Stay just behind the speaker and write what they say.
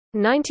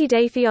90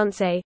 Day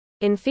Fiancé.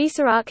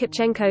 Anfisa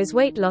Arkhipchenko's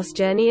weight loss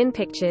journey in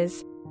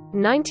pictures.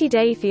 90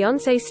 Day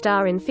Fiancé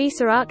star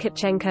Anfisa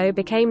Arkhipchenko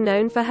became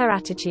known for her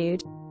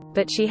attitude.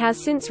 But she has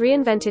since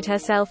reinvented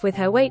herself with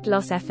her weight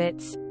loss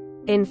efforts.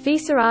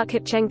 Anfisa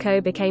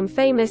Arkhipchenko became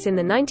famous in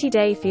the 90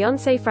 Day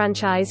Fiancé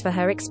franchise for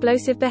her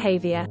explosive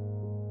behavior.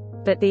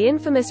 But the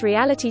infamous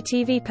reality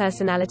TV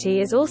personality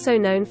is also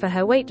known for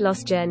her weight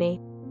loss journey.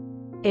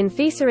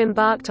 Anfisa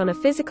embarked on a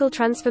physical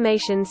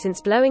transformation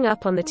since blowing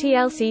up on the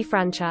TLC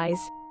franchise.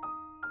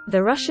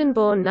 The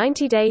Russian-born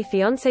 90 Day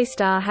Fiancé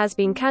star has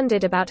been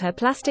candid about her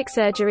plastic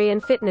surgery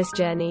and fitness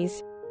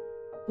journeys,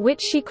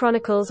 which she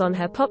chronicles on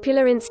her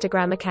popular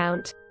Instagram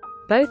account.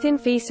 Both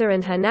Anfisa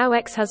and her now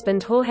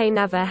ex-husband Jorge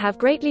Nava have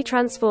greatly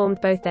transformed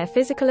both their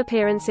physical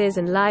appearances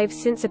and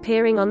lives since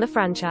appearing on the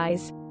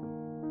franchise.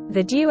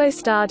 The duo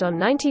starred on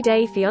 90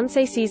 Day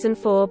Fiancé Season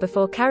 4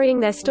 before carrying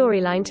their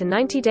storyline to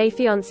 90 Day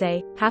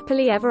Fiancé: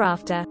 Happily Ever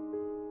After.